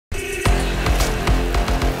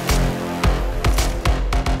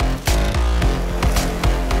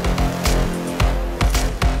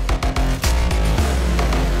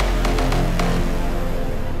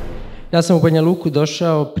Ja sam u Banja Luku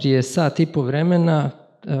došao prije sat i po vremena,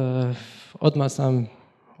 odmah sam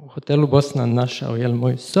u hotelu Bosna našao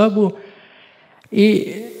moju sobu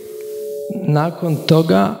i nakon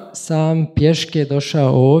toga sam pješke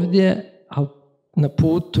došao ovdje, a na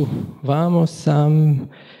putu vamo sam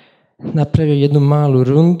napravio jednu malu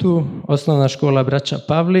rundu, osnovna škola Braća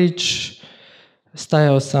Pavlić.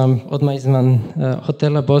 Stajao sam odmah izvan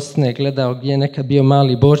hotela Bosne, gledao gdje je nekad bio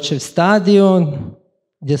mali Borčev stadion,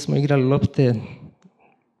 gdje smo igrali lopte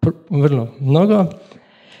vrlo mnogo.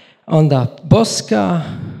 Onda Boska,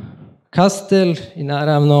 Kastel i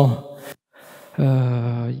naravno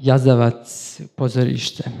Jazavac,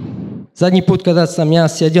 pozorište. Zadnji put kada sam ja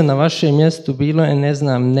sjedio na vašem mjestu bilo je, ne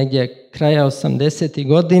znam, negdje kraja 80.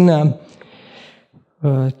 godina.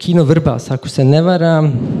 Kino Vrbas, ako se ne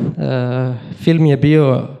varam. Film je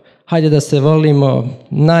bio Hajde da se volimo,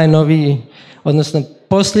 najnoviji, odnosno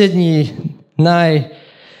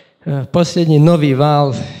posljednji novi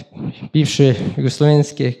val bivše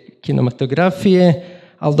jugoslovenske kinematografije,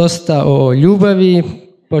 ali dosta o ljubavi.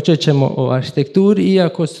 Počet ćemo o arhitekturi,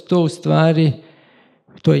 iako su to u stvari,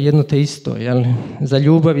 to je jedno te isto. Jel? Za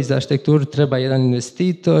ljubav i za arhitekturu treba jedan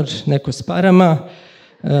investitor, neko s parama,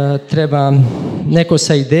 treba neko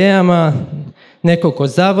sa idejama, neko ko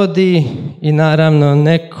zavodi i naravno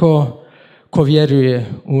neko ko vjeruje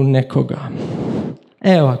u nekoga.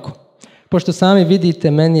 Evo ovako, pošto sami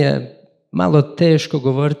vidite, meni je malo teško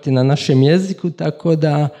govoriti na našem jeziku, tako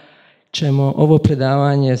da ćemo ovo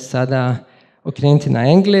predavanje sada okrenuti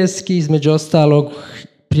na engleski. Između ostalog,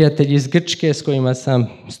 prijatelji iz Grčke s kojima sam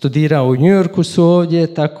studirao u New Yorku su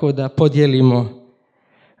ovdje, tako da podijelimo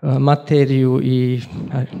materiju i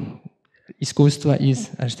iskustva iz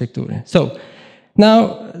arhitekture. So, now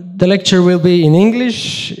the lecture will be in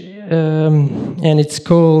English and it's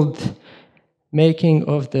called Making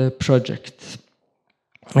of the Project.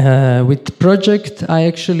 With project, I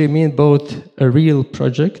actually mean both a real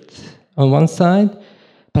project on one side,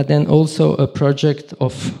 but then also a project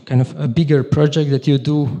of kind of a bigger project that you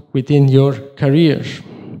do within your career.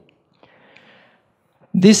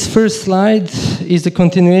 This first slide is a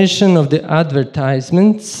continuation of the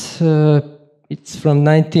advertisements. It's from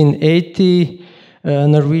 1980,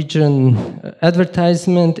 Norwegian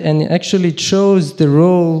advertisement, and actually it shows the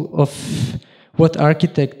role of what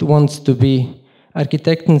architect wants to be.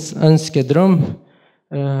 Arkitektens ønskedrøm,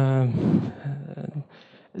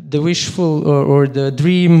 the wishful or the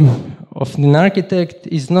dream of an architect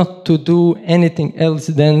is not to do anything else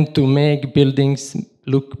than to make buildings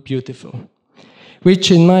look beautiful,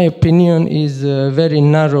 which in my opinion is a very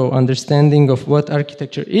narrow understanding of what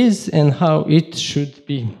architecture is and how it should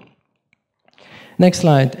be. Next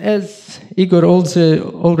slide. As Igor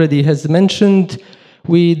also already has mentioned,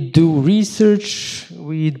 we do research,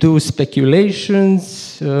 we do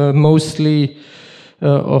speculations, mostly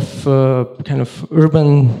of kind of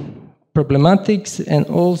urban problematics, and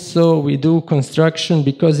also we do construction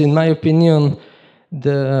because, in my opinion,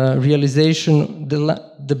 the realization,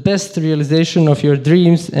 the best realization of your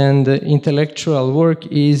dreams and intellectual work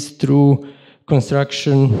is through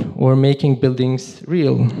construction or making buildings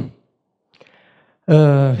real.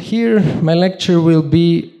 Here, my lecture will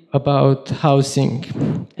be about housing,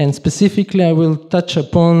 and specifically I will touch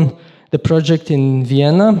upon the project in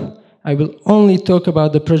Vienna. I will only talk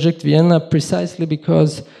about the project Vienna precisely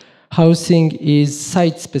because housing is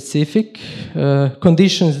site-specific.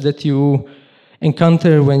 Conditions that you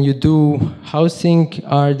encounter when you do housing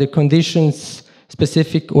are the conditions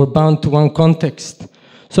specific or bound to one context.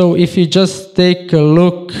 So if you just take a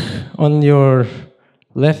look on your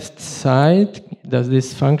left side, does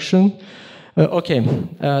this function?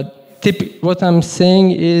 What I'm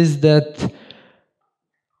saying is that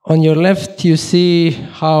on your left you see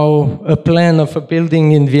how a plan of a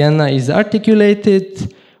building in Vienna is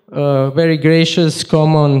articulated, very gracious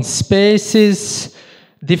common spaces,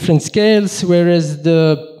 different scales, whereas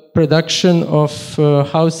the production of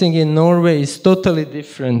housing in Norway is totally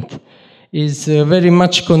different. Is very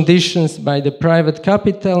much conditioned by the private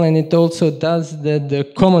capital, and it also does that the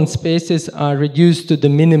common spaces are reduced to the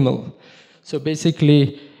minimal. So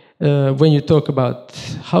basically, when you talk about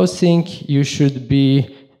housing, you should be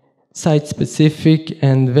site-specific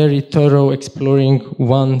and very thorough, exploring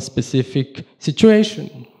one specific situation.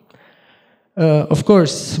 Of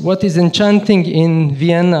course, what is enchanting in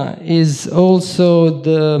Vienna is also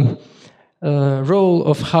the role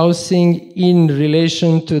of housing in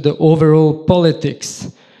relation to the overall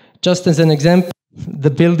politics. Just as an example, the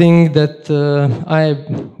building that I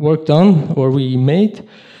worked on, or we made,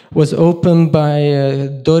 was opened by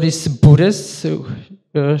Doris Bures.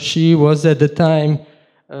 She was at the time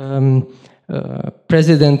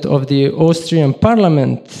president of the Austrian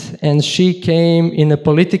parliament, and she came in a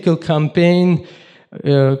political campaign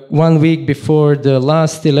 1 week before the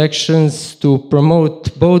last elections to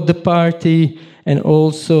promote both the party and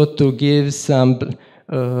also to give some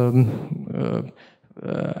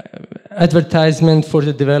advertisement for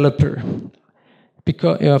the developer.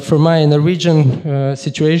 Because from my Norwegian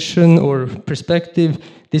situation or perspective,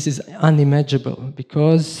 this is unimaginable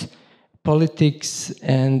because politics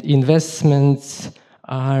and investments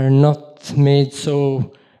are not made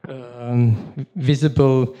so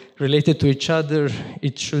visible, related to each other.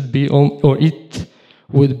 It should be, or it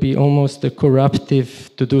would be almost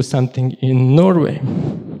corruptive to do something in Norway.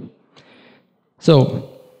 So,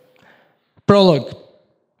 prologue.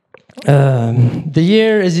 The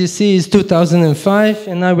year, as you see, is 2005,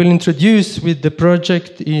 and I will introduce with the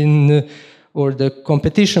project or the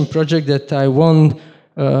competition project that I won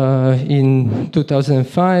in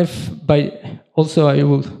 2005. Also, I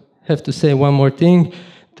will have to say one more thing.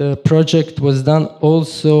 The project was done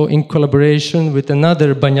also in collaboration with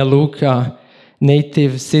another Banja Luka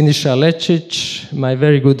native, Siniša Lečić, my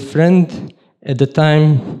very good friend at the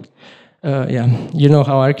time. Yeah, you know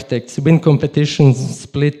how architects win competitions,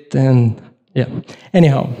 split, and yeah.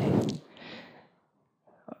 Anyhow.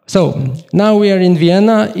 So, now we are in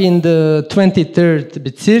Vienna in the 23rd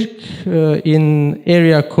Bezirk, in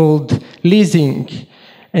area called Leasing.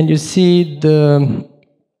 And you see the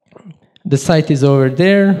site is over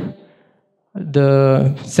there.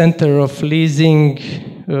 The center of Leasing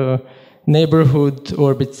neighborhood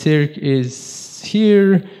or Bezirk is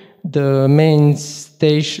here. The main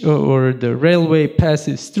station or the railway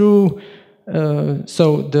passes through.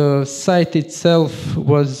 So the site itself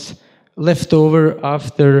was left over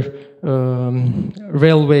after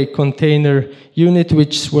railway container unit,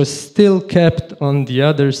 which was still kept on the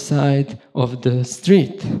other side of the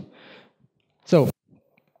street. So,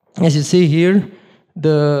 as you see here,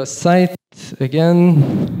 the site,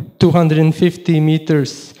 again, 250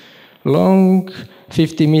 meters long,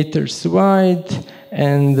 50 meters wide,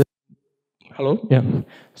 and hello? Yeah.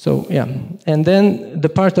 So, yeah. And then the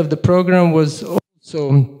part of the program was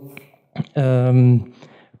also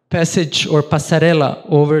passage or passarella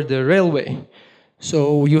over the railway.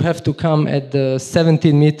 So you have to come at the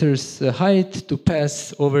 17 meters height to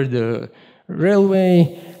pass over the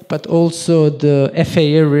railway, but also the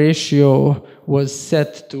FAA ratio was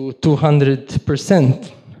set to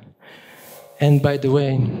 200%. And by the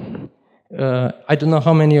way, I don't know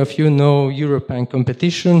how many of you know European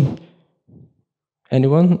competition.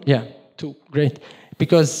 Anyone? Yeah, two, great.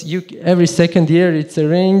 Because every second year it's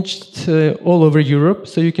arranged all over Europe,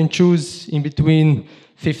 so you can choose in between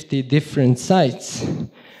 50 different sites.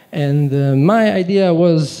 And my idea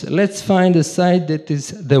was, let's find a site that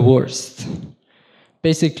is the worst.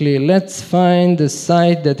 Basically, let's find a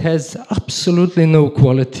site that has absolutely no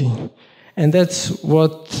quality. And that's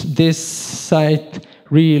what this site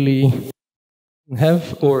really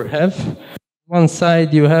have. One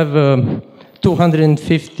side you have a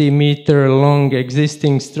 250-meter long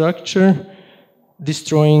existing structure,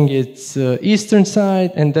 destroying its eastern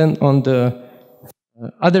side, and then on the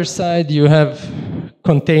other side you have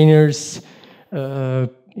containers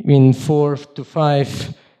in 4 to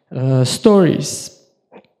 5 stories.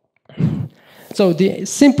 So the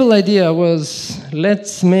simple idea was,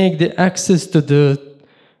 let's make the access to the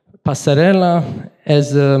passarella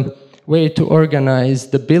as a way to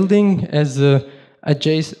organize the building as a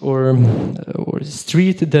adjacent or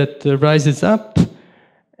street that rises up,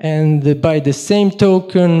 and by the same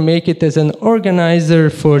token make it as an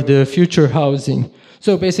organizer for the future housing.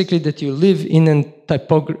 So basically that you live in a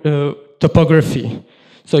topography.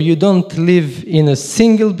 So you don't live in a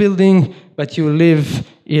single building, but you live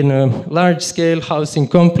in a large-scale housing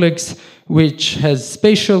complex which has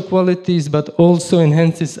spatial qualities but also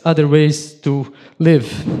enhances other ways to live.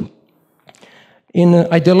 In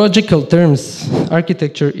ideological terms,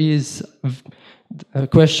 architecture is a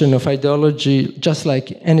question of ideology just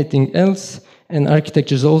like anything else, and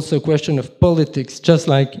architecture is also a question of politics just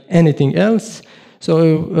like anything else.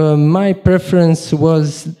 So my preference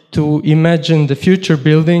was to imagine the future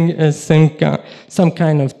building as some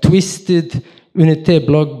kind of twisted unité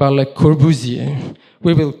block by Le Corbusier.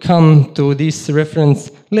 We will come to this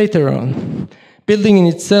reference later on. Building in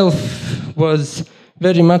itself was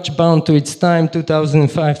very much bound to its time,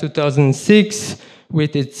 2005-2006,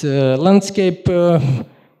 with its landscape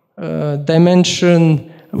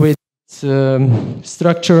dimension, with its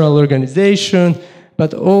structural organization,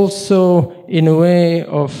 but also in a way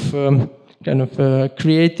of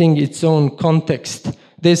creating its own context.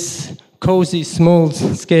 This cozy,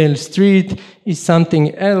 small-scale street is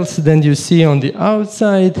something else than you see on the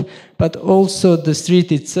outside, but also the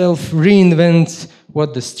street itself reinvents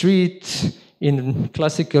what the street, in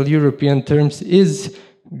classical European terms, is.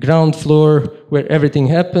 Ground floor, where everything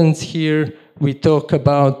happens. Here, we talk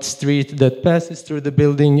about street that passes through the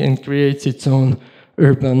building and creates its own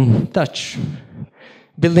urban touch.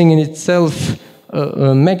 Building in itself,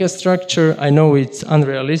 a mega structure. I know it's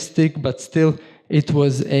unrealistic, but still, it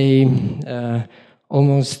was a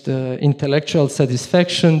almost intellectual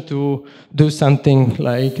satisfaction to do something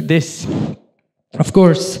like this. Of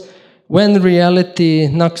course, when reality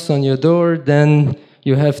knocks on your door, then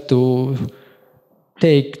you have to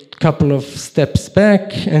take a couple of steps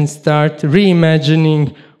back and start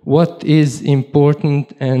reimagining what is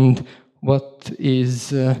important and what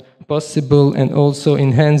is possible, and also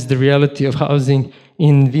enhance the reality of housing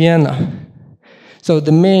in Vienna. So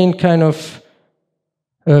the main kind of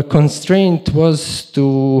constraint was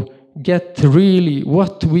to get really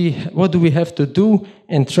what do we have to do,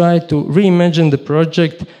 and try to reimagine the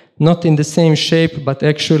project, not in the same shape, but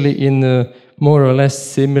actually in a more or less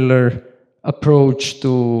similar approach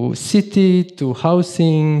to city, to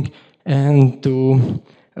housing, and to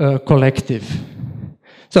collective.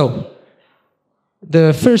 So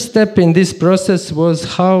the first step in this process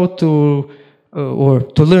was how to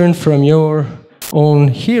learn from your own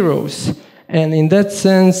heroes. And in that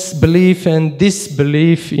sense, belief and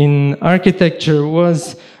disbelief in architecture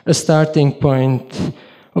was a starting point.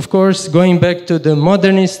 Of course, going back to the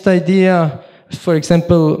modernist idea, for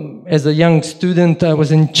example, as a young student, I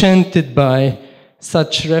was enchanted by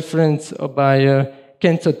such reference by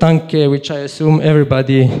Kenzo Tanke, which I assume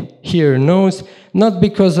everybody here knows, not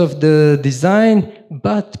because of the design,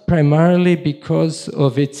 but primarily because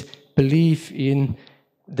of its belief in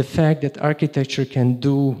the fact that architecture can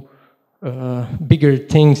do bigger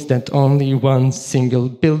things than only one single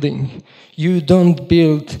building. You don't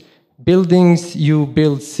build buildings, you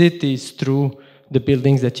build cities through the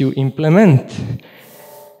buildings that you implement.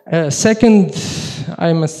 Second,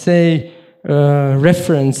 I must say,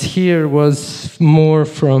 reference here was more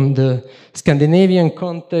from the Scandinavian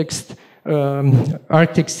context,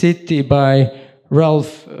 Arctic City by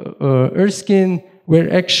Ralph Erskine,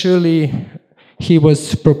 where actually he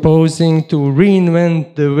was proposing to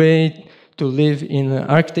reinvent the way to live in an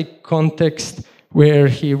Arctic context, where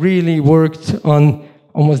he really worked on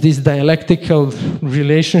almost these dialectical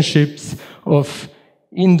relationships of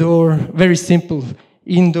indoor, very simple,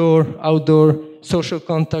 indoor, outdoor, social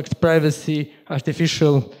contact, privacy,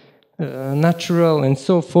 artificial, natural, and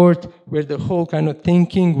so forth, where the whole kind of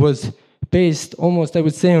thinking was based almost, I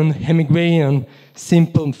would say, on Hemingwayian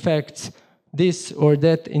simple facts, this or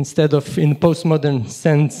that, instead of in postmodern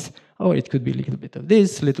sense, oh, it could be a little bit of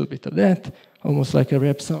this, a little bit of that, almost like a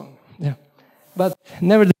rap song. Yeah. But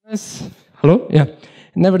nevertheless, hello? Yeah.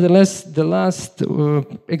 Nevertheless, the last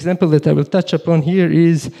example that I will touch upon here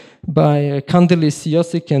is by Kandelis,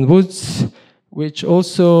 Josik, and Woods, which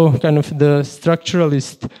also kind of the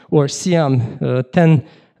structuralist or Siam 10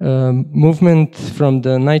 movement from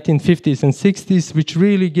the 1950s and 60s, which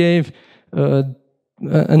really gave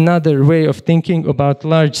another way of thinking about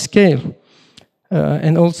large scale.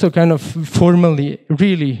 And also kind of formally,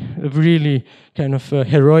 really kind of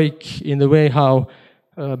heroic in the way how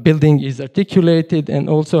building is articulated, and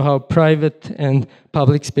also how private and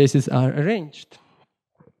public spaces are arranged.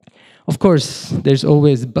 Of course, there's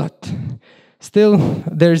always but. Still,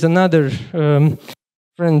 there's another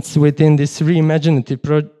difference within this reimaginative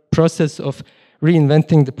process of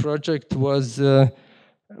reinventing the project was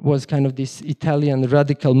kind of this Italian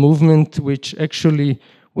radical movement, which actually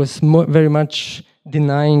was very much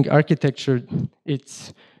denying architecture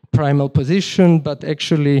its primal position, but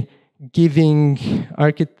actually giving the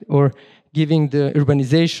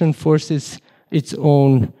urbanization forces its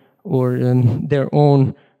own or their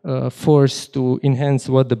own force to enhance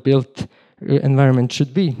what the built environment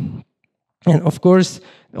should be. And of course,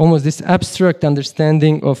 almost this abstract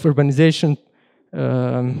understanding of urbanization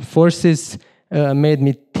forces made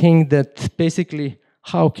me think that basically,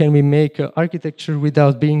 how can we make architecture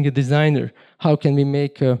without being a designer? How can we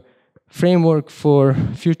make a framework for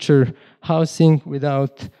future housing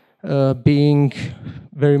without being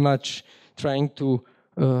very much trying to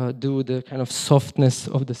do the kind of softness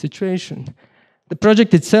of the situation? The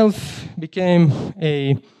project itself became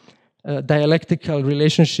a dialectical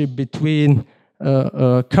relationship between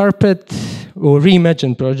a carpet or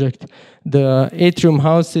reimagined project. The atrium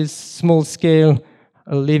houses, small scale,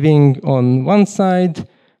 living on one side,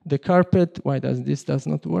 the carpet, why does this does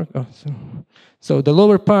not work? Oh, so the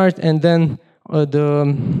lower part, and then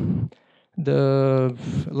the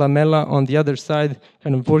lamella on the other side,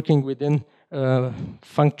 kind of working within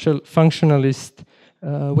functionalist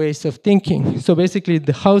ways of thinking. So basically,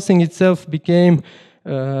 the housing itself became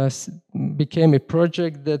a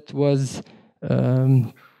project that was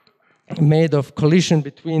made of collision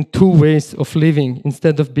between two ways of living,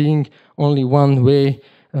 instead of being only one way,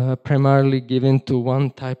 primarily given to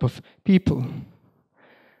one type of people.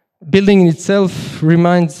 Building in itself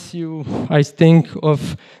reminds you, I think,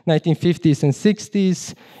 of 1950s and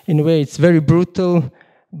 60s. In a way, it's very brutal,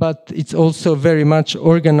 but it's also very much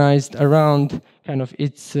organized around kind of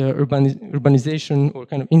its urbanization or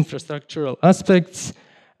kind of infrastructural aspects,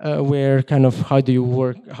 where kind of how do you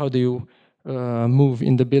work, how do you move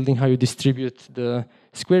in the building, how you distribute the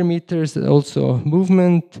square meters, also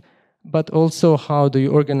movement, but also how do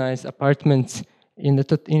you organize apartments in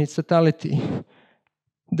its totality.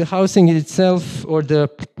 The housing itself, or the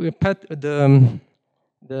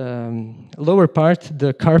lower part,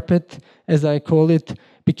 the carpet, as I call it,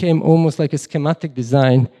 became almost like a schematic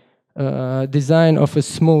design, design of a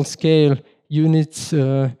small scale units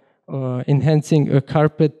enhancing a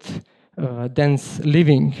carpet dense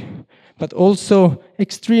living, but also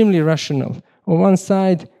extremely rational. On one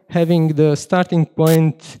side, having the starting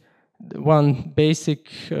point, one basic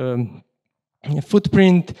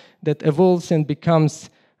footprint that evolves and becomes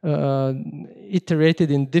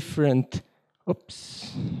iterated in different,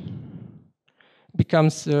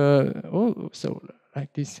 so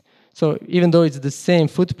like this. So even though it's the same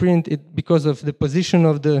footprint, because of the position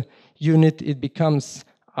of the unit, it becomes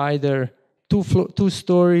either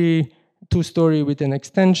two-story with an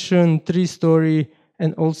extension, three-story,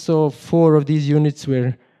 and also 4 of these units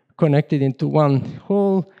were connected into one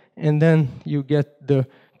whole, and then you get the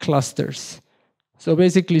clusters. So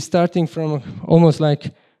basically starting from almost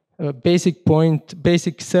like a basic point,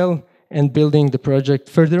 basic cell, and building the project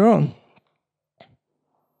further on.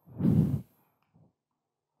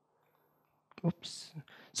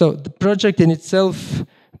 So the project in itself,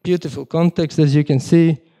 beautiful context, as you can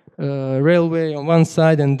see, railway on one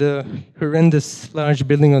side and the horrendous large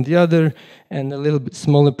building on the other, and a little bit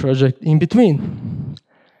smaller project in between.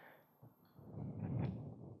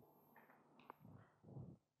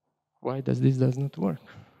 Why does this not work?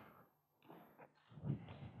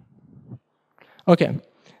 Okay,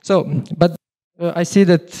 so, but I see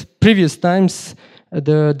that previous times,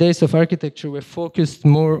 the days of architecture were focused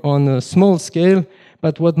more on a small scale,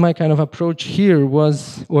 but what my kind of approach here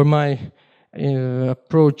was, or my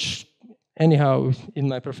approach anyhow in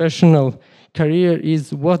my professional career,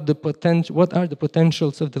 is what are the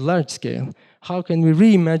potentials of the large scale? How can we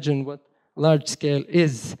reimagine what large scale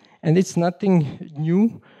is? And it's nothing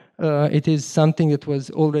new. It is something that was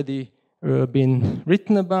already been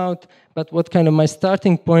written about, but what kind of my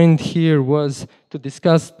starting point here was to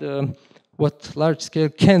discuss what large scale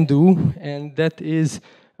can do, and that is,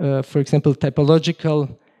 for example, typological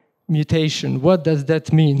mutation. What does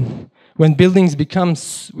that mean? When buildings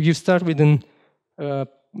becomes, you start with a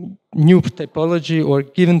new typology or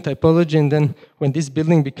given typology, and then when this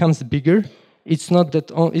building becomes bigger, it's not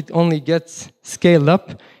that it only gets scaled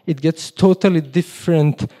up, it gets totally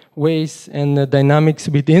different ways and dynamics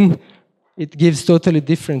within. It gives totally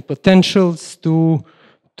different potentials to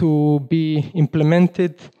be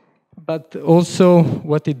implemented, but also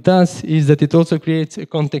what it does is that it also creates a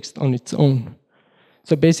context on its own.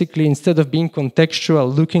 So basically, instead of being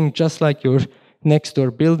contextual, looking just like your next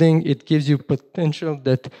door building, it gives you potential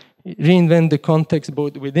that reinvent the context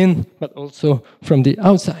both within, but also from the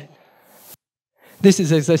outside. This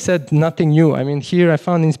is, as I said, nothing new. I mean, here I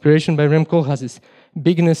found inspiration by Rem Koolhaas's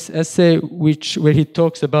Bigness essay, where he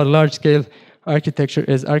talks about large-scale architecture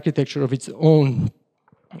as architecture of its own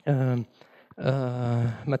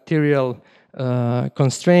material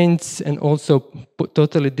constraints and also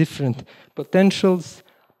totally different potentials.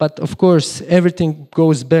 But of course, everything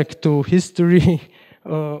goes back to history,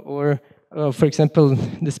 for example,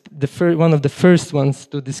 one of the first ones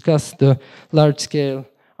to discuss the large-scale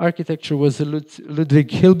architecture was Ludwig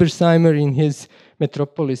Hilbersheimer in his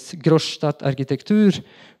Metropolis Großstadtarchitektur,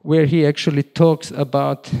 where he actually talks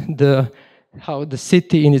about how the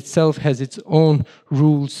city in itself has its own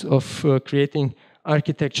rules of creating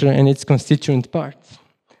architecture and its constituent parts.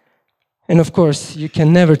 And of course, you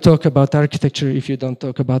can never talk about architecture if you don't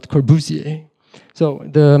talk about Corbusier. So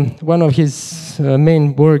one of his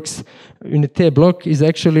main works, Unité Bloc, is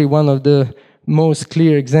actually one of the most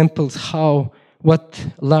clear examples what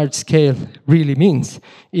large scale really means,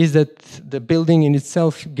 is that the building in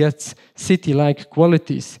itself gets city-like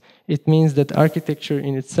qualities. It means that architecture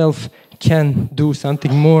in itself can do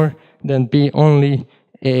something more than be only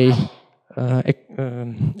a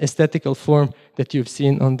aesthetical form that you've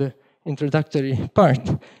seen on the introductory part.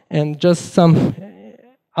 And just some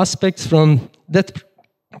aspects from that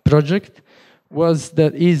project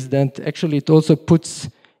is that actually it also puts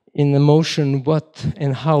in motion what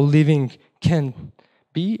and how living can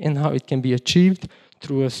be and how it can be achieved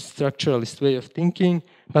through a structuralist way of thinking,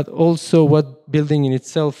 but also what building in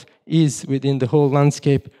itself is within the whole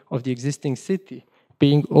landscape of the existing city,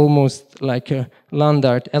 being almost like a land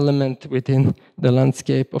art element within the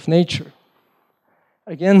landscape of nature.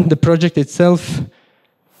 Again, the project itself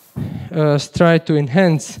tries to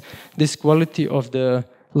enhance this quality of the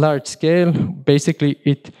large scale. Basically,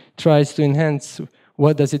 it tries to enhance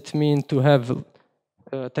what does it mean to have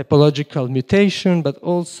typological mutation, but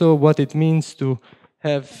also what it means to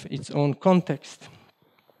have its own context.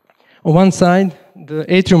 On one side, the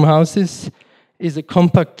atrium houses is a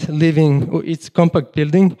compact compact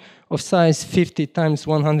building of size 50 times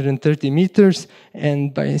 130 meters,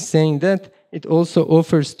 and by saying that, it also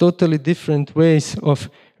offers totally different ways of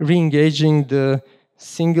re-engaging the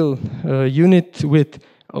single unit with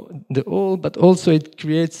the all, but also it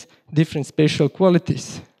creates different spatial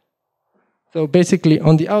qualities. So basically,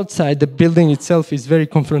 on the outside, the building itself is very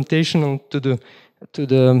confrontational to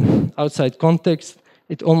the outside context.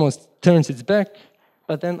 It almost turns its back,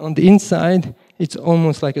 but then on the inside, it's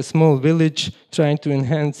almost like a small village trying to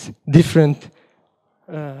enhance different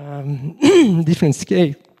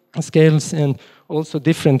scales and also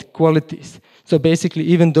different qualities. So basically,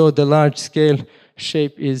 even though the large scale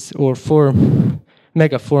shape is, or form,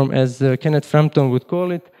 megaform as Kenneth Frampton would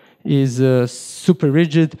call it, is super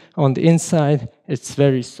rigid, on the inside it's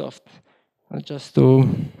very soft. Just to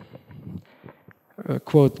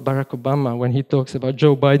quote Barack Obama when he talks about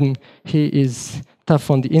Joe Biden, he is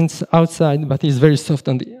tough on the outside, but he's very soft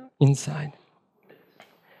on the inside.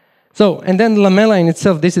 So, and then Lamella in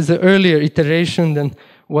itself, this is an earlier iteration than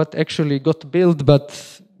what actually got built,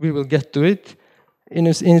 but we will get to it. In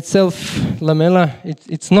itself, Lamella,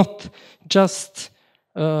 it's not just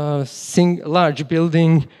a large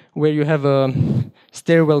building where you have a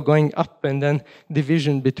stairwell going up and then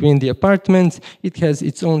division between the apartments. It has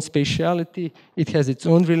its own spatiality, it has its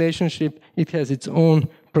own relationship, it has its own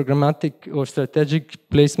programmatic or strategic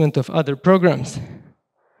placement of other programs.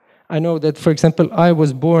 I know that, for example, I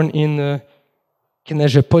was born in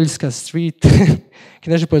Knežepolska Street,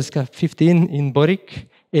 Knežepolska 15 in Borik,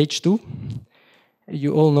 H2.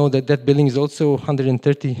 You all know that that building is also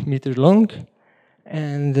 130 meters long.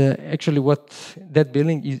 And actually what that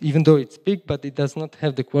building is, even though it's big, but it does not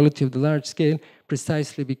have the quality of the large scale,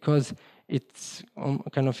 precisely because it's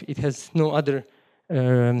it has no other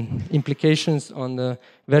implications on the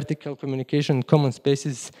vertical communication common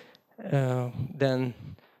spaces than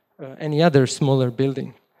any other smaller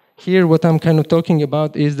building. Here what I'm talking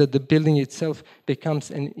about is that the building itself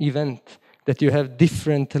becomes an event, that you have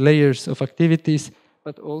different layers of activities,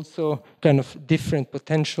 but also different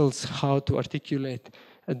potentials how to articulate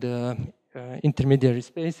the intermediary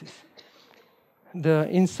spaces. The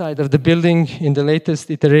inside of the building in the latest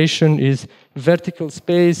iteration is vertical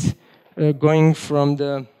space going from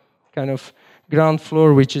the ground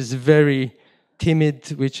floor, which is very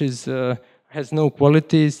timid, which is has no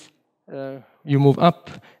qualities. You move up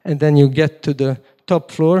and then you get to the top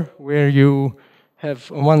floor where you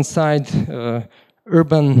have on one side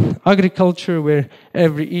urban agriculture, where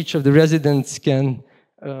each of the residents can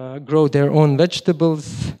grow their own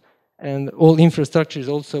vegetables, and all infrastructure is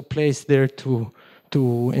also placed there to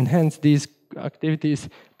enhance these activities.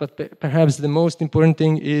 But perhaps the most important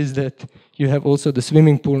thing is that you have also the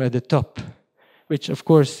swimming pool at the top, which of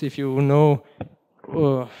course, if you know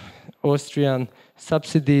Austrian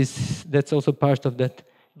subsidies, that's also part of that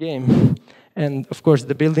game. And of course,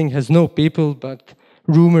 the building has no people, but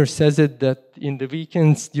rumor says it that in the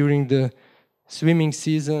weekends during the swimming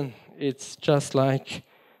season, it's just like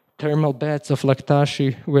thermal baths of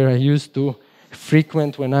Laktashi, where I used to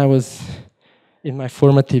frequent when I was in my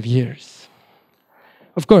formative years.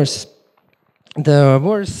 Of course,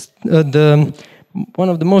 one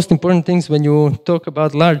of the most important things when you talk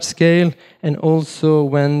about large scale, and also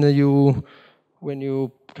when you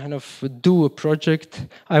do a project.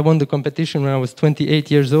 I won the competition when I was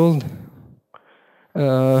 28 years old.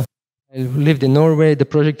 I lived in Norway, the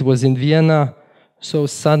project was in Vienna, so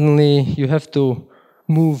suddenly you have to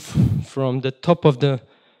move from the top of the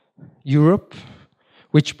Europe,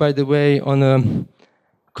 which by the way on a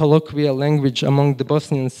colloquial language among the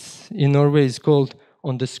Bosnians in Norway is called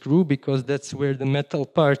on the screw, because that's where the metal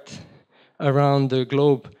part around the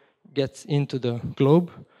globe gets into the globe.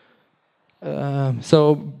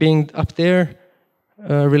 So being up there,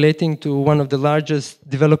 relating to one of the largest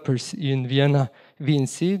developers in Vienna,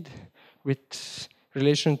 VNC, with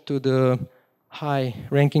relation to the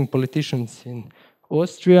high-ranking politicians in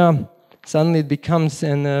Austria. Suddenly it becomes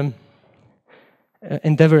an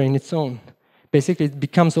endeavor in its own. Basically, it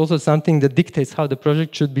becomes also something that dictates how the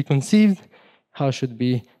project should be conceived, how it should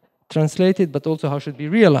be translated, but also how it should be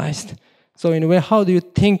realized. So in a way, how do you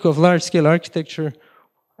think of large-scale architecture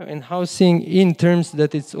and housing in terms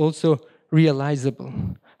that it's also realizable?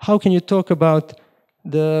 How can you talk about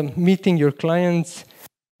the meeting your clients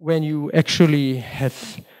when you actually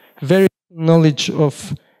have very knowledge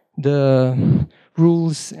of the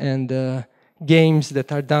rules and the games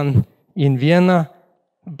that are done in Vienna?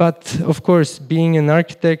 But of course, being an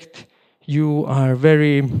architect, you are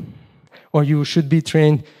you should be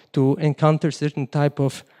trained to encounter certain type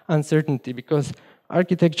of uncertainty, because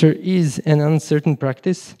architecture is an uncertain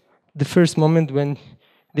practice. The first moment when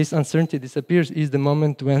this uncertainty disappears is the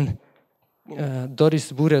moment when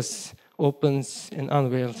Doris Burras opens and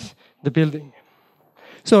unveils the building.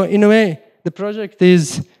 So in a way, the project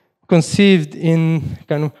is conceived in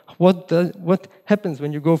kind of what happens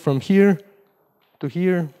when you go from here to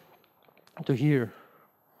here to here.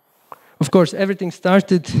 Of course, everything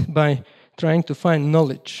started by trying to find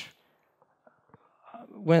knowledge.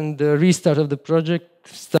 When the restart of the project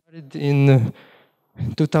started in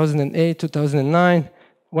 2008, 2009,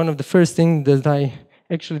 one of the first things that I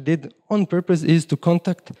actually did on purpose is to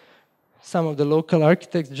contact some of the local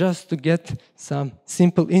architects just to get some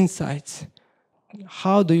simple insights.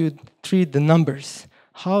 How do you treat the numbers?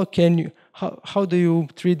 How do you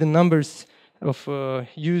treat the numbers of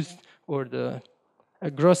used or the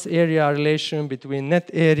gross area relation between net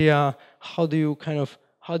area? How do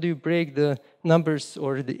you break the numbers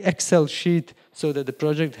or the Excel sheet so that the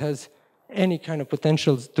project has any kind of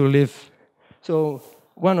potential to live? So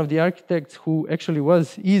one of the architects who actually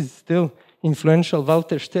is still influential,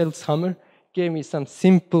 Walter Stelzhammer, gave me some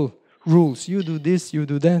simple rules. You do this, you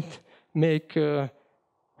do that.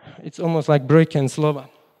 It's almost like Brojka and Slova.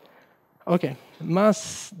 Okay,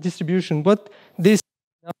 mass distribution. What this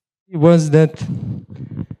was that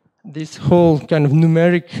this whole kind of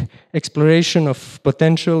numeric exploration of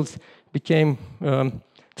potentials became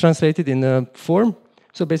translated in a form.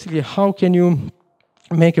 So basically, how can you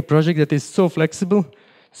make a project that is so flexible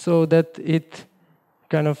so that it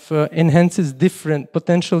kind of enhances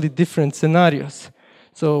potentially different scenarios?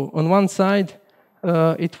 So on one side,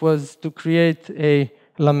 it was to create a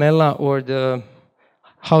lamella or the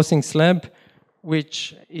housing slab,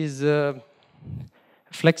 which is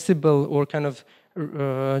flexible or kind of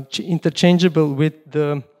interchangeable with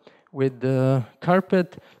the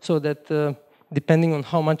carpet, so that depending on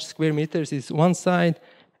how much square meters is one side,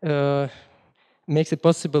 makes it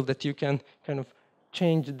possible that you can kind of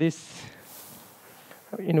change this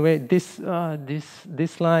in a way. This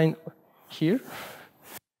line here,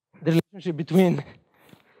 the relationship between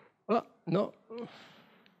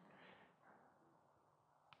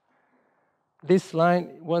this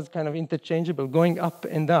line was kind of interchangeable, going up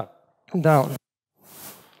and down.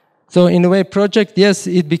 So in a way, project, yes,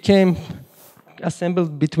 it became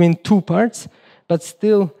assembled between two parts, but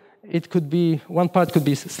still it could be, one part could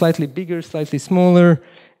be slightly bigger, slightly smaller,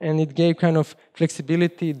 and it gave kind of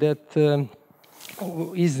flexibility that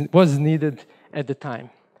was needed at the time.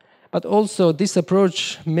 But also this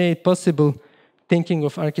approach made possible thinking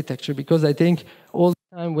of architecture, because I think all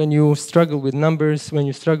the time when you struggle with numbers, when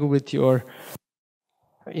you struggle with your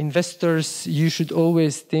investors, you should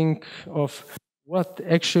always think of what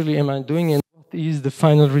actually am I doing and what is the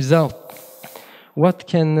final result.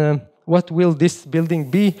 What will this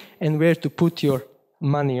building be and where to put your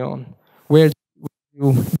money on? What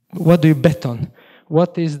do you bet on?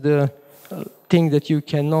 What is the thing that you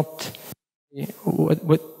cannot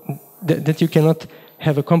that you cannot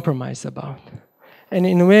have a compromise about? And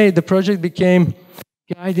in a way, the project became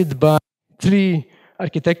guided by three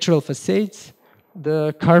architectural facades: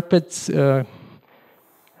 the carpets, the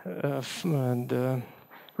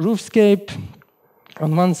roofscape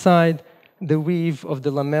on one side, the weave of the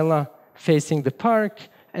lamella facing the park,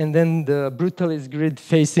 and then the brutalist grid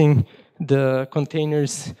facing the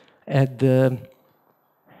containers at the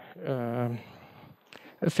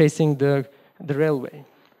facing the railway.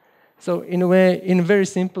 So in a way, in very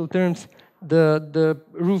simple terms, the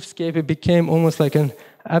roofscape became almost like an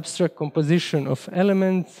abstract composition of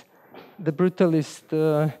elements. The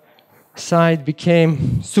brutalist side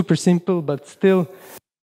became super simple, but still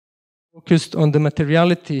focused on the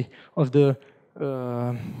materiality of the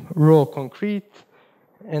raw concrete,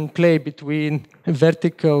 and play between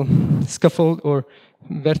vertical scaffold or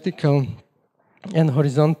vertical and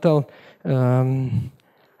horizontal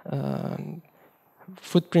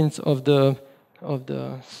footprints of the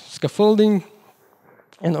scaffolding,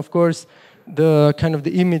 and of course the kind of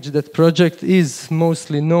the image that project is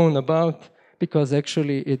mostly known about, because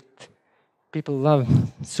actually people love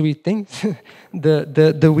sweet things,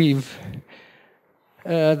 the weave.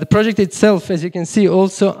 The project itself, as you can see,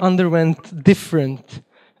 also underwent different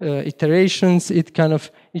iterations. It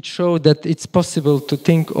showed that it's possible to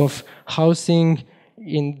think of housing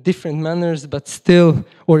in different manners, but still,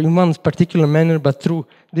 or in one particular manner, but through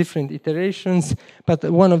different iterations. But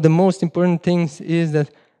one of the most important things is that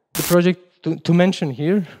the project, to mention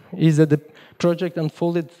here, is that the project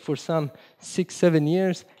unfolded for some 6-7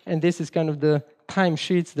 years, and this is kind of the time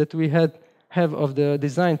sheets that we have of the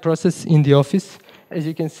design process in the office. As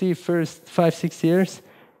you can see, first 5-6 years,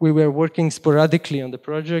 we were working sporadically on the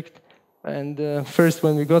project, and first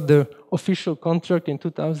when we got the official contract in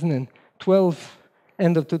 2012,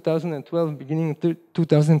 end of 2012, beginning of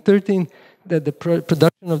 2013, that the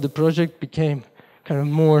production of the project became kind of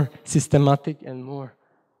more systematic and more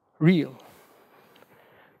real.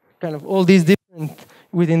 Kind of all these different,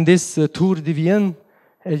 within this Tour de Vienne,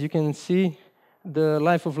 as you can see, the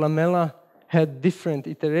life of Lamella had different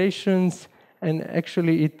iterations, and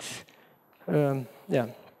actually yeah.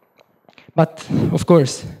 But of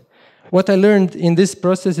course, what I learned in this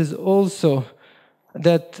process is also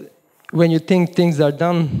that when you think things are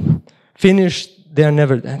done, finished, they are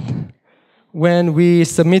never done. When we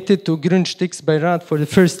submitted to Grundstücksbeirat for the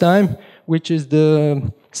first time, which is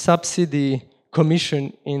the subsidy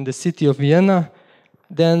commission in the city of Vienna,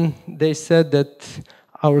 then they said that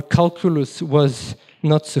our calculus was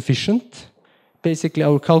not sufficient. Basically,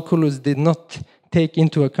 our calculus did not take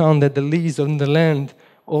into account that the lease on the land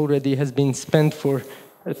already has been spent for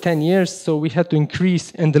 10 years, so we had to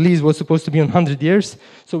increase, and the lease was supposed to be on 100 years,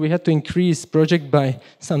 so we had to increase project by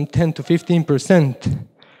some 10 to 15%,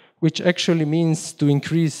 which actually means to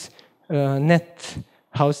increase net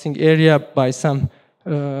housing area by some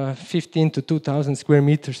 15 to 2,000 square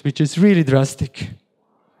meters, which is really drastic.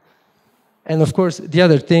 And of course, the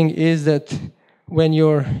other thing is that when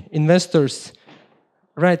your investors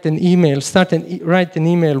write an email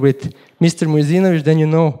with Mr. Mujezinović, then you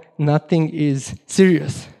know nothing is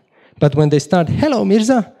serious. But when they start, hello,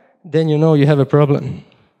 Mirza, then you know you have a problem.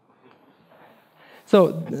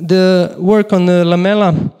 So the work on the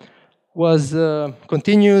Lamella was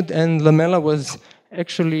continued, and Lamella was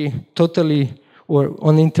actually totally, or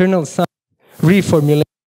on the internal side, reformulated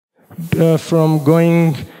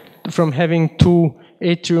from having 2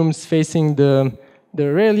 atriums facing the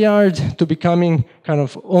rail yard to becoming kind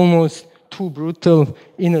of almost too brutal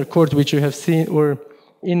inner court, which you have seen, or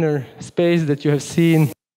inner space that you have seen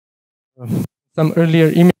some earlier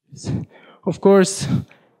images. Of course,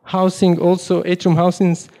 housing also, atrium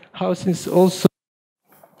houses also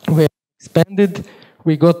were expanded.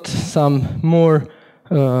 We got some more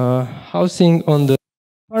housing on the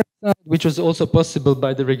park side, which was also possible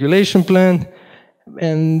by the regulation plan.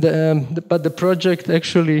 And but the project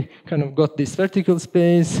actually kind of got this vertical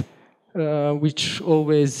space, which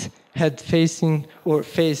always had faced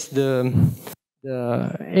the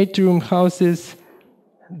atrium houses.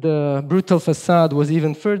 The brutal facade was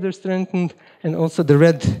even further strengthened, and also the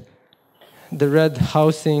red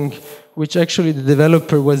housing, which actually the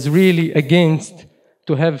developer was really against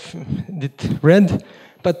to have it red.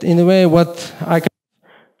 But in a way, what I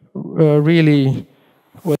really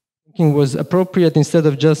was thinking was appropriate, instead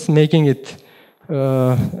of just making it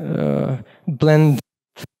blend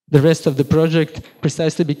the rest of the project,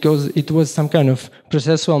 precisely because it was some kind of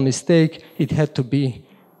processual mistake, it had to be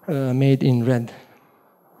made in red.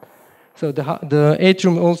 So the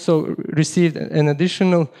atrium also received an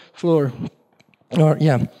additional floor.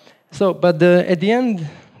 So, but at the end,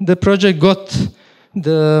 the project got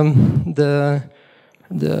the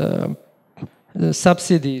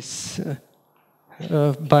subsidies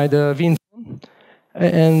by the Wien,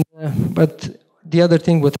 and but the other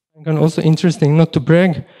thing, what I find also interesting, not to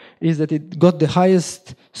brag, is that it got the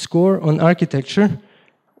highest score on architecture,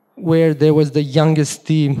 where there was the youngest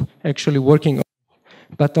team actually working on it.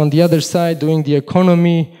 But on the other side, doing the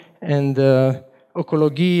economy and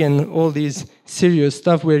ecology and all these serious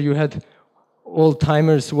stuff, where you had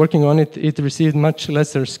old-timers working on it, it received much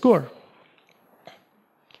lesser score.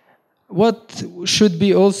 What should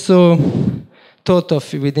be also thought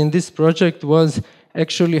of within this project was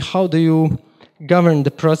actually how do you govern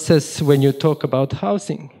the process when you talk about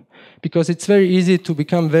housing? Because it's very easy to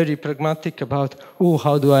become very pragmatic about, oh,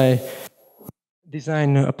 how do I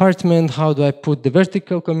design an apartment? How do I put the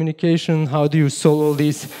vertical communication? How do you solve all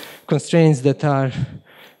these constraints that are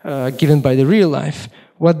given by the real life?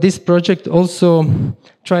 what this project also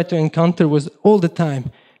tried to encounter was all the time,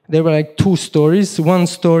 there were like two stories. One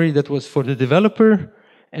story that was for the developer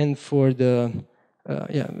and for the,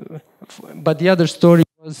 but the other story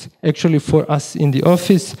was actually for us in the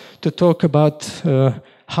office to talk about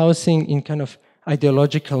housing in kind of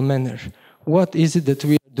ideological manner. What is it that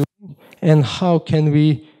we are doing and how can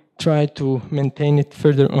we try to maintain it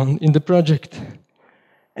further on in the project?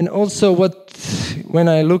 And also when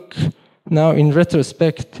I look now in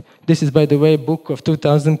retrospect, this is by the way a book of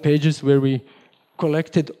 2,000 pages where we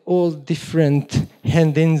collected all different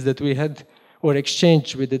hand-ins that we had or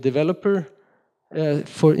exchanged with the developer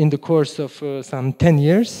in the course of some 10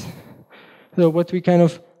 years. So what we kind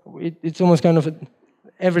of, it's almost kind of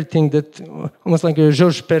everything that, almost like a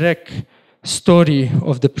Georges Perec story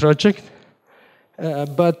of the project.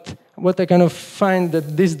 But what I kind of find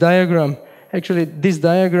that this diagram, actually this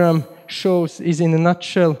diagram is in a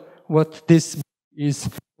nutshell what this is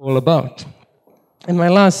all about. And my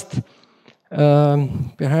last,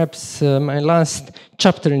 perhaps my last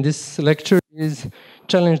chapter in this lecture is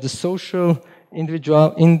challenge the social,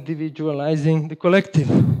 individualizing the collective.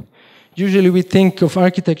 Usually we think of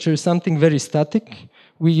architecture as something very static.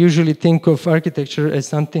 We usually think of architecture as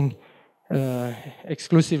something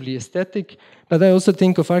exclusively aesthetic, but I also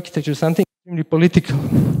think of architecture as something extremely political,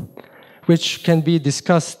 which can be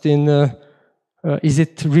discussed in is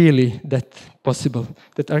it really that possible,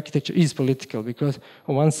 that architecture is political? Because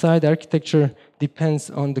on one side, architecture depends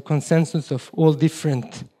on the consensus of all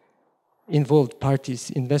different involved parties,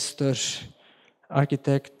 investors,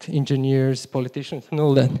 architects, engineers, politicians, and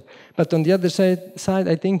all that. But on the other side,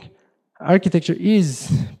 I think architecture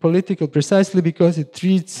is political precisely because it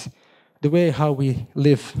treats the way how we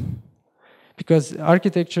live. Because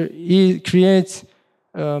architecture creates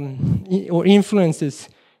or influences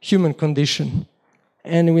human condition.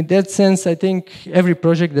 And with that sense, I think every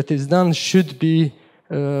project that is done should be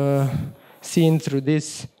seen through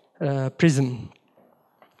this prism.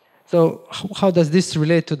 So how does this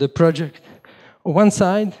relate to the project? On one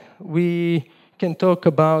side, we can talk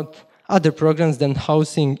about other programs than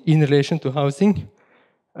housing in relation to housing,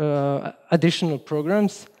 additional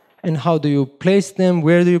programs, and how do you place them,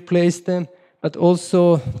 where do you place them, but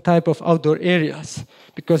also type of outdoor areas,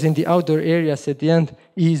 because in the outdoor areas at the end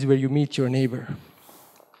is where you meet your neighbor.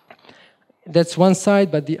 That's one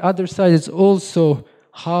side, but the other side is also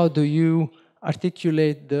how do you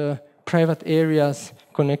articulate the private areas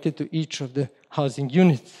connected to each of the housing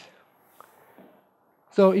units.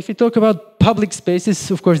 So if you talk about public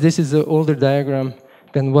spaces, of course this is an older diagram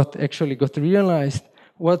than what actually got realized.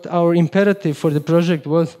 What our imperative for the project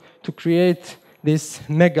was to create this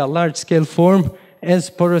mega large-scale form as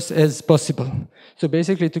porous as possible. So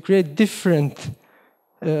basically to create different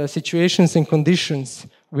situations and conditions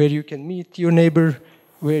where you can meet your neighbor,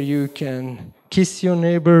 where you can kiss your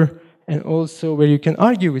neighbor, and also where you can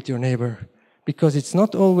argue with your neighbor. Because it's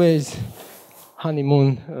not always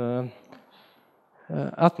honeymoon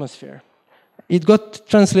atmosphere. It got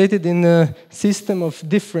translated in a system of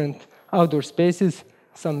different outdoor spaces,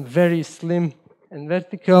 some very slim and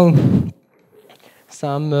vertical,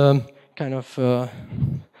 some kind of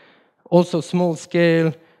also small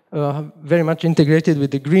scale, very much integrated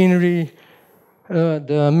with the greenery,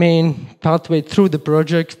 the main pathway through the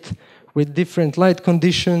project with different light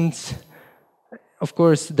conditions. Of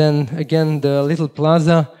course, then again, the little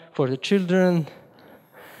plaza for the children,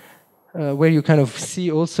 where you kind of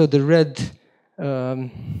see also the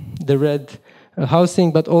red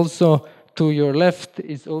housing, but also to your left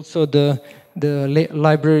is also the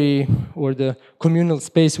library or the communal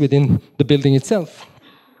space within the building itself,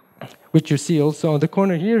 which you see also on the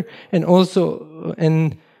corner here, and also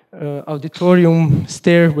an auditorium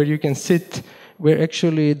stair where you can sit, where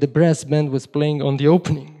actually the brass band was playing on the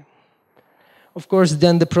opening. Of course,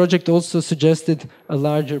 then the project also suggested a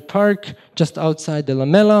larger park just outside the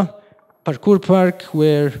Lamella, parkour park,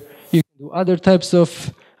 where you can do other types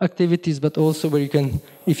of activities, but also where you can,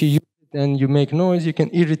 if you use it and you make noise, you can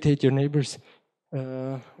irritate your neighbors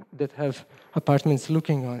that have apartments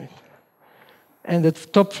looking on it. And at the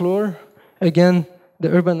top floor, again, the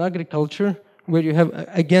urban agriculture, where you have,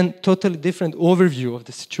 again, totally different overview of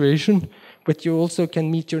the situation, but you also can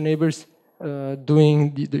meet your neighbors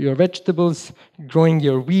doing your vegetables, growing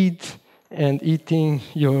your weed, and eating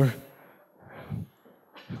your,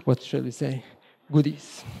 what shall we say,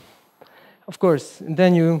 goodies. Of course, and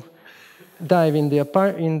then you dive in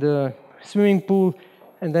the swimming pool,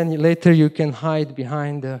 and then later you can hide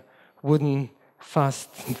behind the wooden fast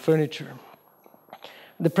furniture.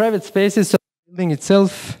 The private spaces of the building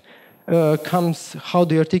itself comes how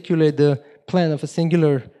do you articulate the plan of a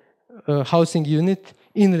singular housing unit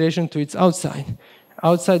in relation to its outside.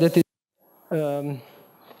 Outside that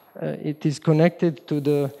it is connected to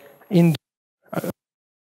the indoor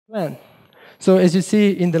plan. So as you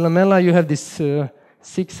see in the lamella, you have this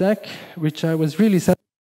zigzag, which I was really sad,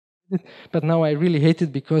 but now I really hate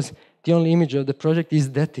it because the only image of the project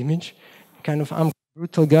is that image. Kind of, I'm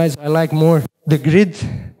brutal guys. I like more the grid.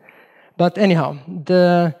 But anyhow,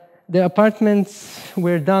 the apartments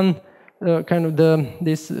were done.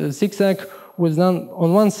 This zigzag was done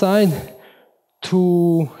on one side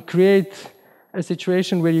to create a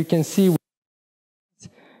situation where you can see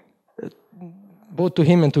both to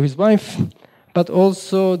him and to his wife, but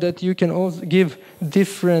also that you can also give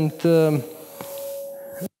different.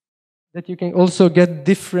 That you can also get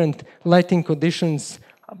different lighting conditions.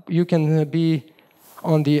 You can be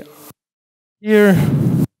on the here,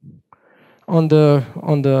 on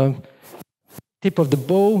the tip of the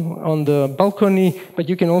bow, on the balcony, but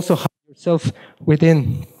you can also hide yourself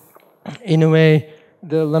within. In a way,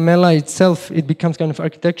 the lamella itself, it becomes kind of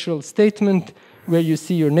architectural statement where you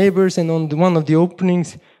see your neighbors, and on one of the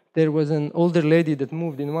openings, there was an older lady that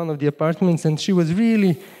moved in one of the apartments, and she was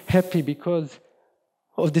really happy because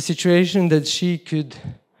of the situation that she could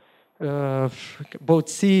both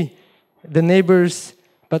see the neighbors,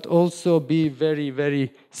 but also be very,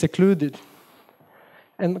 very secluded.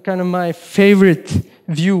 And kind of my favorite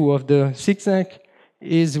view of the zigzag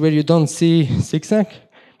is where you don't see zigzag,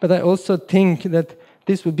 but I also think that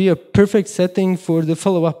this would be a perfect setting for the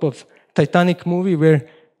follow-up of Titanic movie, where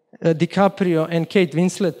DiCaprio and Kate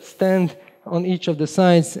Winslet stand on each of the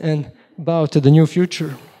sides and bow to the new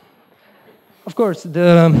future. Of course,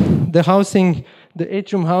 the housing, the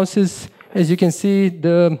atrium houses, as you can see,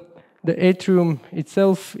 the atrium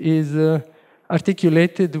itself is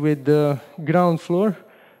articulated with the ground floor.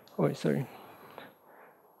 Oh, sorry.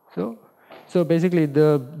 So basically,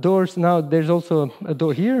 the doors now, there's also a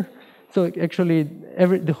door here. So actually,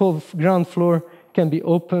 the whole ground floor can be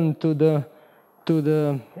open to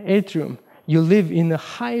the atrium. You live in a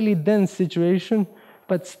highly dense situation,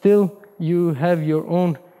 but still you have your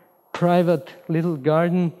own private little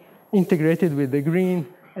garden integrated with the green,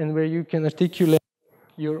 and where you can articulate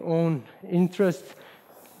your own interest.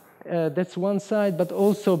 That's one side, but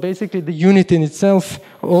also basically the unit in itself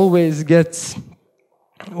always gets,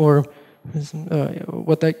 or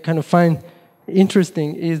what I kind of find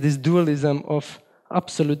interesting is this dualism of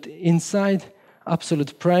absolute inside,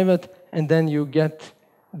 absolute private, and then you get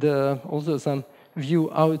also some view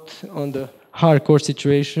out on the hardcore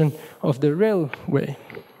situation of the railway.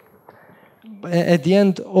 At the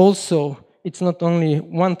end, also, it's not only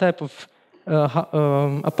one type of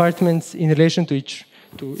apartments in relation to each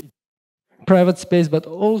private space, but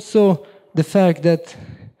also the fact that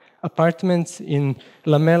apartments in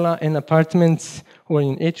lamella and apartments or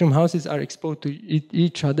in atrium houses are exposed to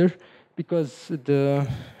each other, because the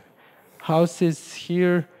houses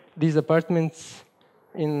here, these apartments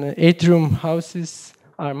in atrium houses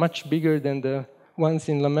are much bigger than the ones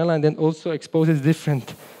in lamella, and then also exposes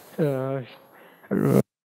different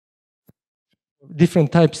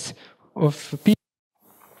types of people.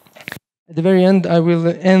 At the very end, I will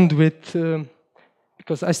end with,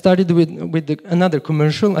 because I started with another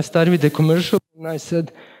commercial. I started with the commercial, and I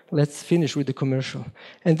said, let's finish with the commercial.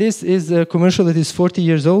 And this is a commercial that is 40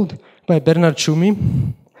 years old by Bernard Tschumi,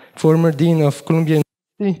 former dean of Columbia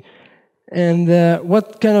University. And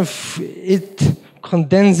what kind of it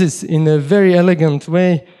condenses in a very elegant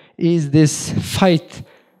way is this fight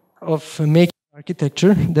of making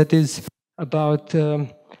architecture that is about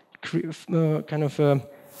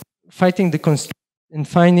fighting the constraints and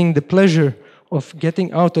finding the pleasure of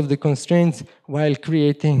getting out of the constraints while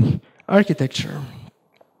creating architecture.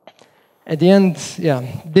 At the end, yeah,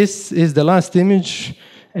 this is the last image,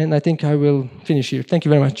 and I think I will finish here. Thank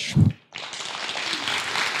you very much.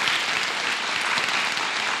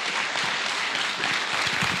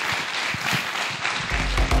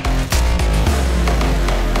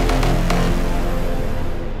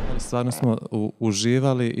 Stvarno smo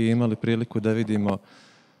uživali i imali priliku da vidimo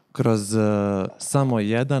kroz samo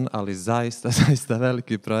jedan, ali zaista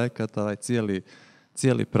veliki projekat, ovaj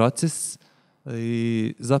cijeli proces.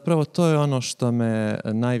 I zapravo to je ono što me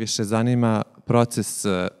najviše zanima, proces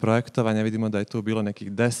projektovanja. Vidimo da je tu bilo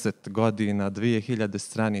nekih 10 godina, 2000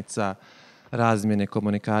 stranica razmjene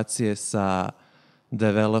komunikacije sa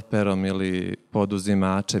developerom ili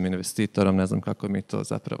poduzimačem, investitorom, ne znam kako mi to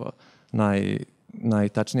zapravo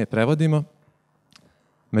najtačnije prevodimo.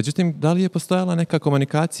 Međutim, da li je postojala neka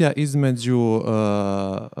komunikacija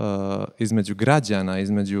između građana,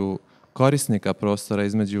 između korisnika prostora,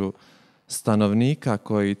 između stanovnika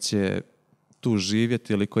koji će tu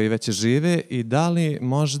živjeti ili koji već žive i da li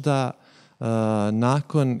možda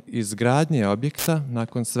nakon izgradnje objekta,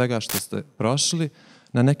 nakon svega što ste prošli,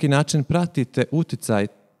 na neki način pratite uticaj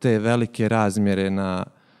te velike razmjere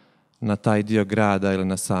na taj dio grada ili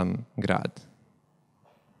na sam grad?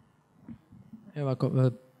 Evo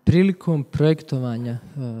ovako, prilikom projektovanja,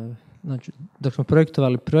 znači dok smo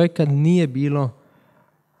projektovali projekat, nije bilo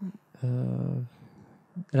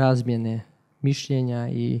razmjene mišljenja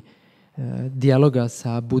i dijaloga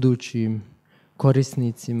sa budućim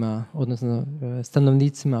korisnicima, odnosno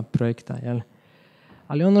stanovnicima projekta. Jel?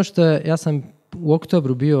 Ali ono što je, ja sam u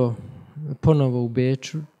oktobru bio ponovo u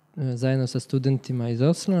Beču zajedno sa studentima iz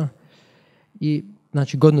Osla i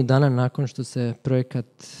znači godinu dana nakon što se projekat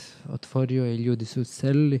otvorio i ljudi su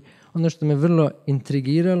uselili, ono što me vrlo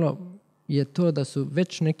intrigiralo je to da su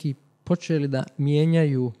već neki počeli da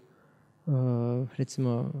mijenjaju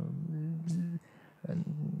recimo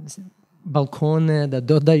balkone, da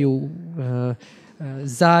dodaju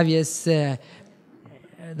zavjese.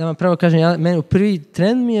 Da vam pravo kažem, meni u prvi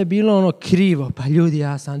tren mi je bilo ono krivo, pa ljudi,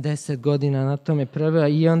 ja sam 10 godina na tome preveo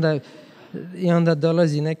i onda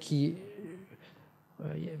dolazi neki,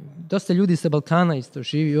 dosta ljudi sa Balkana isto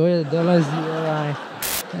živi, ovdje dolazi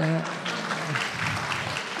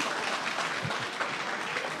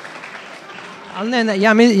ali ne,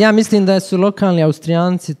 ja mislim da su lokalni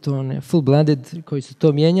Austrijanci to full-blooded koji su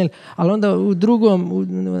to mijenjali, ali onda u drugom,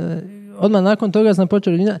 odmah nakon toga sam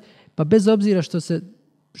počeo, pa bez obzira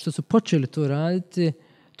što su počeli to raditi,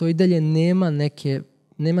 to i dalje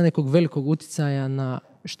nema nekog velikog utjecaja na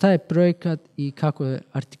šta je projekat i kako je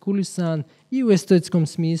artikulisan i u estetskom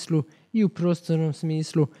smislu i u prostornom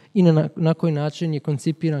smislu i na koji način je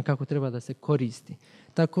koncipiran, kako treba da se koristi.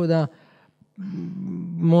 Tako da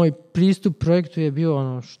moj pristup projektu je bio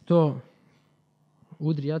ono što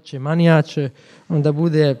udri jače, mani jače, onda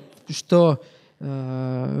bude što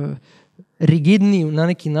rigidniji na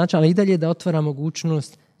neki način, ali i dalje da otvara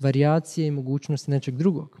mogućnost varijacije i mogućnosti nečeg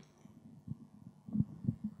drugog.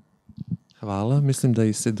 Hvala. Mislim da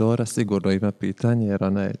Isidora sigurno ima pitanje, jer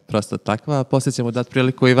ona je prosto takva. Poslije ćemo dati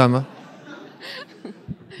priliku i vama.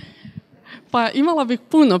 Pa imala bih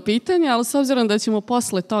puno pitanja, ali s obzirom da ćemo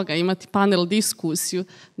posle toga imati panel diskusiju,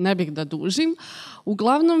 ne bih da dužim.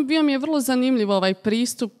 Uglavnom, bio mi je vrlo zanimljiv ovaj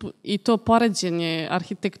pristup i to poređenje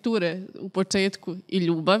arhitekture u početku i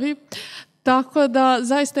ljubavi. Tako da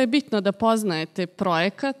zaista je bitno da poznajete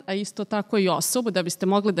projekat, a isto tako i osobu, da biste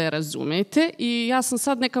mogli da je razumete. I ja sam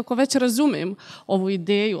sad nekako već razumem ovu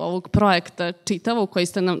ideju ovog projekta čitavog koji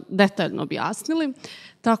ste nam detaljno objasnili.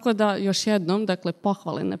 Tako da još jednom, dakle,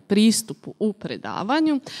 pohvale na pristupu u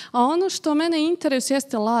predavanju. A ono što mene interesuje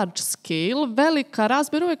jeste large scale, velika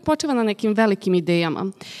razmjer, uvijek počeva na nekim velikim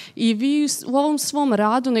idejama. I vi u ovom svom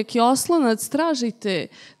radu neki oslonac tražite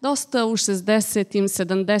dosta u 60-im,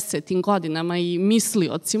 70-im godinama i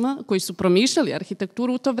misliocima koji su promišljali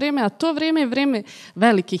arhitekturu u to vrijeme, a to vrijeme je vrijeme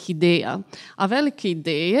velikih ideja. A velike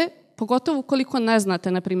ideje, pogotovo ukoliko ne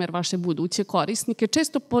znate, na primjer, vaše buduće korisnike,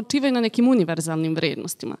 često počivaju na nekim univerzalnim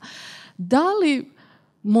vrednostima.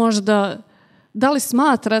 Da li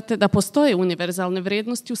smatrate da postoje univerzalne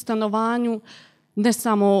vrednosti u stanovanju, ne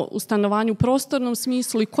samo u stanovanju u prostornom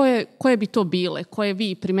smislu i koje bi to bile, koje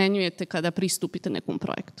vi primenjujete kada pristupite nekom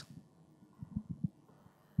projektu?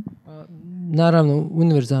 Naravno,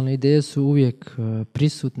 univerzalne ideje su uvijek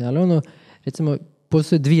prisutne, ali recimo,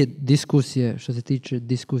 postoje dvije diskusije što se tiče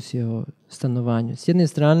diskusije o stanovanju. S jedne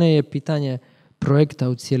strane je pitanje projekta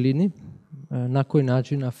u cjelini, na koji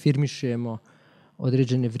način afirmišemo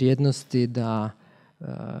određene vrijednosti da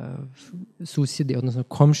susjedi, odnosno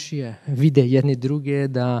komšije, vide jedni druge,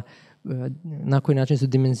 da na koji način su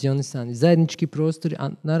dimenzionisani zajednički prostori, a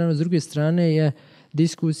naravno s druge strane je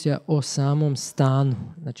diskusija o samom stanu.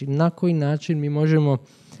 Znači, na koji način mi možemo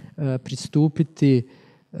pristupiti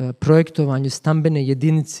projektovanju stambene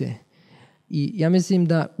jedinice. I ja mislim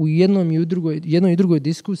da u jednoj i drugoj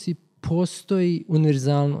diskusiji postoji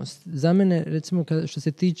univerzalnost. Za mene, recimo, što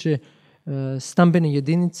se tiče stambene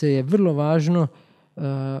jedinice, je vrlo važno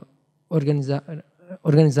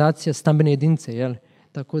organizacija stambene jedinice, jel?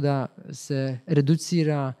 Tako da se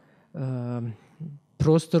reducira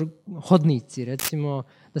prostor, hodnici, recimo,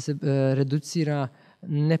 da se reducira,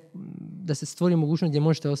 da se stvori mogućnost gdje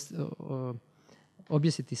možete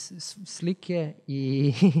objesiti slike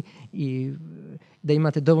i da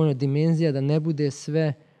imate dovoljno dimenzija, da ne bude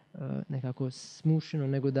sve nekako smušeno,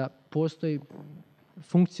 nego da postoji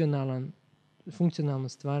funkcionalno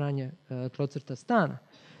stvaranje tlocrta stana.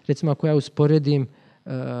 Recimo, ako ja usporedim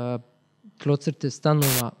tlocrte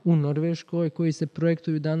stanova u Norveškoj koji se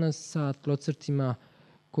projektuju danas sa tlocrtima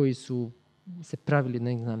koji su se pravili,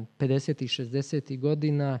 ne znam, 50. i 60.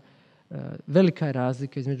 godina. Velika je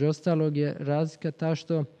razlika. Između ostalog je razlika ta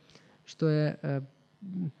što je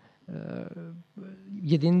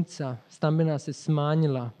jedinica stambena se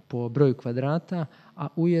smanjila po broju kvadrata, a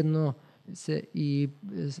ujedno se i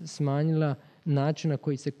smanjila način na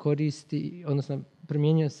koji se koristi, odnosno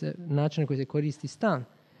promijenio se način na koji se koristi stan.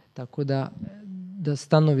 Tako da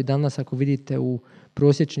stanovi danas, ako vidite u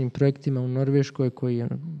prosječnim projektima u Norveškoj, koji je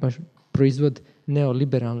baš proizvod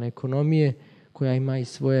neoliberalne ekonomije, koja ima i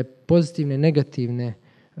svoje pozitivne i negativne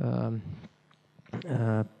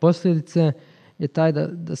posljedice, je taj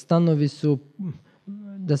da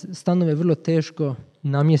stanove vrlo teško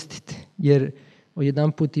namjestiti, jer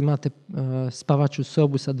odjedanput imate spavaču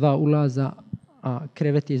sobu sa 2 ulaza, a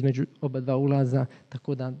krevet je između oba 2 ulaza,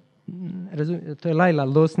 tako da to je Laila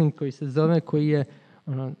Losning koji se zove, koji je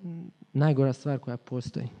najgora stvar koja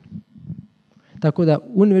postoji. Tako da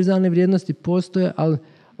univerzalne vrijednosti postoje, ali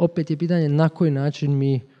opet je pitanje na koji način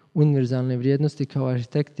mi univerzalne vrijednosti kao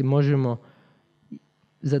arhitekti možemo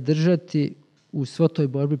zadržati u svoj toj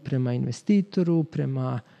borbi prema investitoru,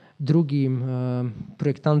 prema drugim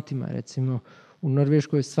projektantima. Recimo u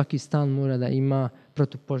Norveškoj svaki stan mora da ima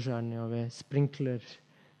protupožarne sprinkler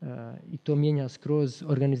i to mijenja skroz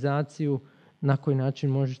organizaciju na koji način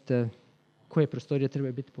možete, koje prostorije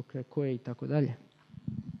trebaju biti pokraj koje i tako dalje.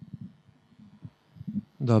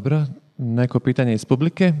 Dobro, neko pitanje iz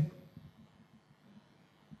publike?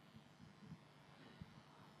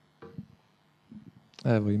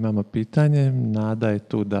 Evo imamo pitanje, Nada je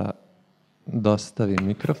tu da dostavi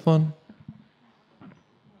mikrofon.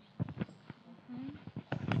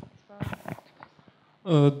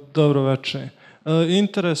 Dobro večer.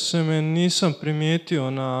 Interesuje me, nisam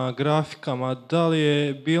primijetio na grafikama da li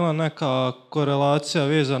je bila neka korelacija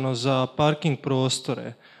vezano za parking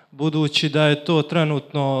prostore, budući da je to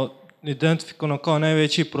trenutno identifikovano kao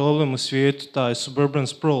najveći problem u svijetu, taj suburban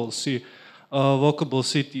sprawls i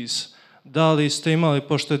walkable cities. Da li ste imali,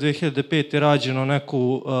 pošto je 2005. rađeno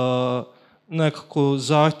nekako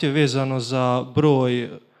zahtjev vezano za broj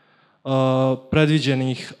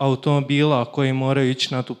predviđenih automobila koji moraju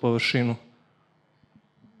ići na tu površinu?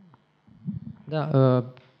 Da,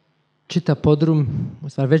 čitav podrum, u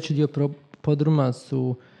stvari veći dio podruma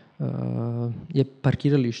je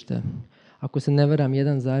parkiralište. Ako se ne varam,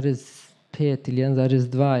 1,5 ili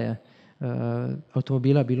 1,2 je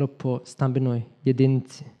automobila bilo po stambenoj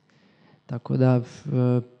jedinici. Tako da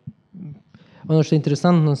ono što je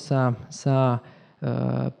interesantno sa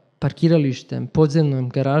parkiralištem, podzemnom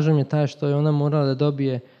garažom je taj što je ona morala da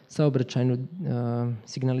dobije saobraćajnu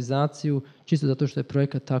signalizaciju, čisto zato što je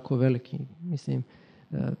projekat tako veliki. Mislim,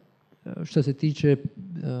 što se tiče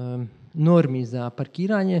normi za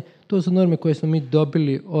parkiranje, to su norme koje smo mi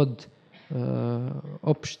dobili od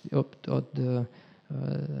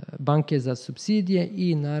banke za subsidije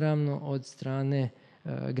i naravno od strane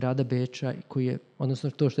grada Beča, koji je, odnosno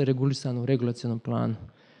to što je regulisano u regulacionom planu.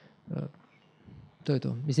 To je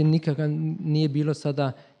to. Mislim, nikakav nije bilo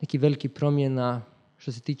sada neki veliki promjena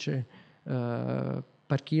što se tiče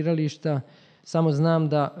parkirališta. Samo znam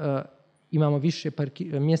da imamo više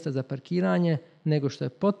mjesta za parkiranje nego što je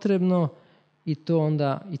potrebno i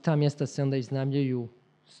ta mjesta se onda iznajmljuju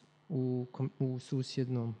u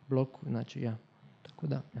susjednom bloku. Znači, tako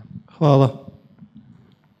da. Ja. Hvala.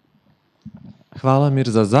 Hvala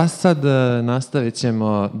Mirza. Za sad nastavit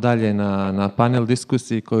ćemo dalje na panel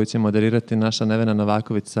diskusiji koju će moderirati naša Nevena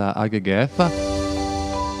Novaković sa AGGF-a.